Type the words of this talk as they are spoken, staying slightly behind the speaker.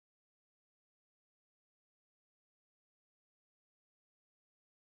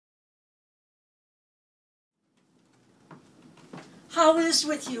How is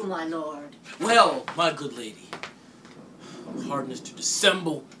with you, my lord? Well, my good lady. Hardness to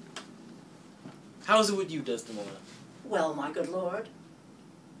dissemble. How's it with you, Desdemona? Well, my good lord.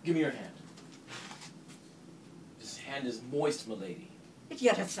 Give me your hand. This hand is moist, my lady. It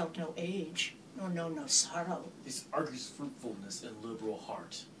yet hath felt no age, nor known no sorrow. This argues fruitfulness and liberal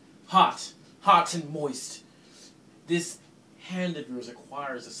heart. Hot, hot and moist. This hand of yours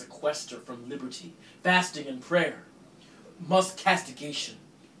acquires a sequester from liberty, fasting and prayer. Must castigation,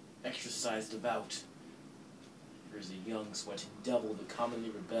 exercise devout. There is a young sweating devil that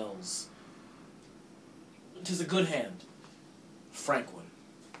commonly rebels. 'Tis a good hand, a frank one.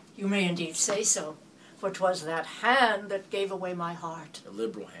 You may indeed say so, for 'twas that hand that gave away my heart. A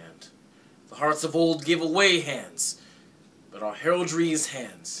liberal hand. The hearts of old give away hands, but our heraldry is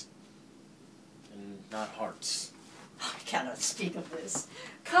hands, and not hearts. I cannot speak of this.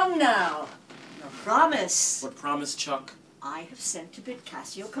 Come now, your promise. What promise, Chuck? I have sent to bid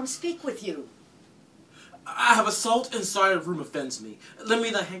Cassio come speak with you. I have a salt inside of room offends me. Lend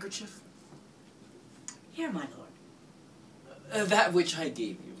me thy handkerchief. Here, my lord. That which I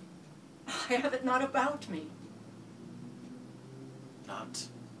gave you. I have it not about me. Not.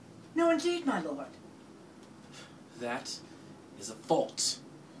 No, indeed, my lord. That is a fault.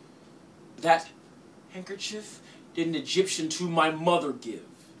 That handkerchief did an Egyptian to my mother give.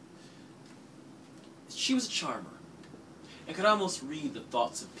 She was a charmer, and could almost read the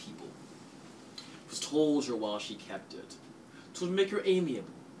thoughts of people. It was told her while she kept it. 'Twould make her amiable,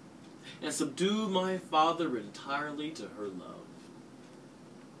 and subdue my father entirely to her love.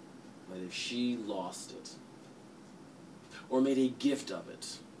 But if she lost it, or made a gift of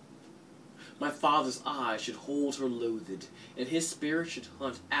it, my father's eye should hold her loathed, and his spirit should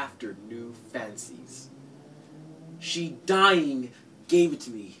hunt after new fancies. She, dying, gave it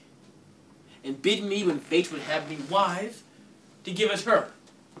to me, and bid me, when fate would have me wive, to give it her.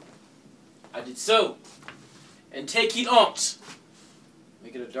 I did so, and take it on't.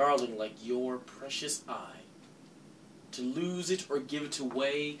 Make it a darling like your precious eye. To lose it or give it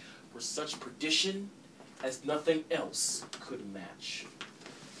away were such perdition as nothing else could match.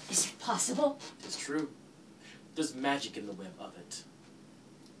 Is it possible? 'Tis true. There's magic in the web of it.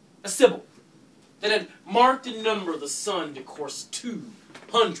 A Sibyl that had marked in number the sun to course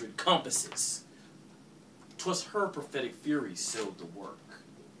 200 compasses. 'Twas her prophetic fury sewed the work.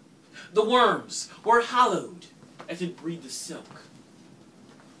 The worms were hallowed as it breathed the silk,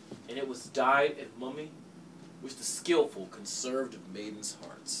 and it was dyed and mummy which the skillful conserved of maidens'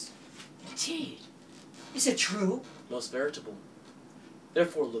 hearts. Indeed. Is it true? Most veritable.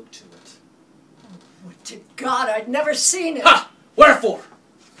 Therefore look to it. Oh, would to God I'd never seen it! Ha! Wherefore?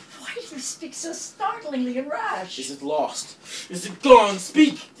 Why do you speak so startlingly and rash? Is it lost? Is it gone?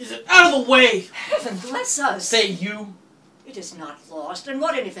 Speak! Is it out of the way? Heaven bless us! Say you. It is not lost, and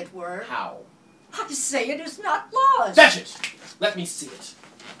what if it were? How? I say it is not lost! Fetch it! Let me see it.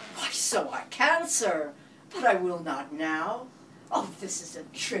 Why, so I can, sir, but I will not now. Oh, this is a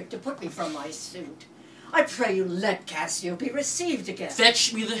trick to put me from my suit. I pray you let Cassio be received again.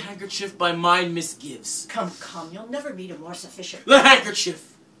 Fetch me the handkerchief by mine misgives. Come, come, you'll never meet a more sufficient... The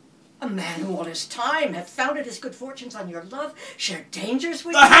handkerchief! A man who all his time hath founded his good fortunes on your love, shared dangers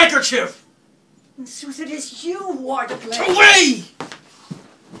with The you. handkerchief! In sooth, it is you who are to blame. Away!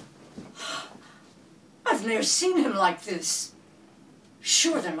 I've ne'er seen him like this.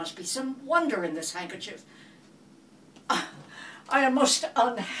 Sure, there must be some wonder in this handkerchief. I am most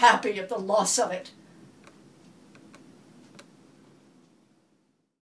unhappy at the loss of it.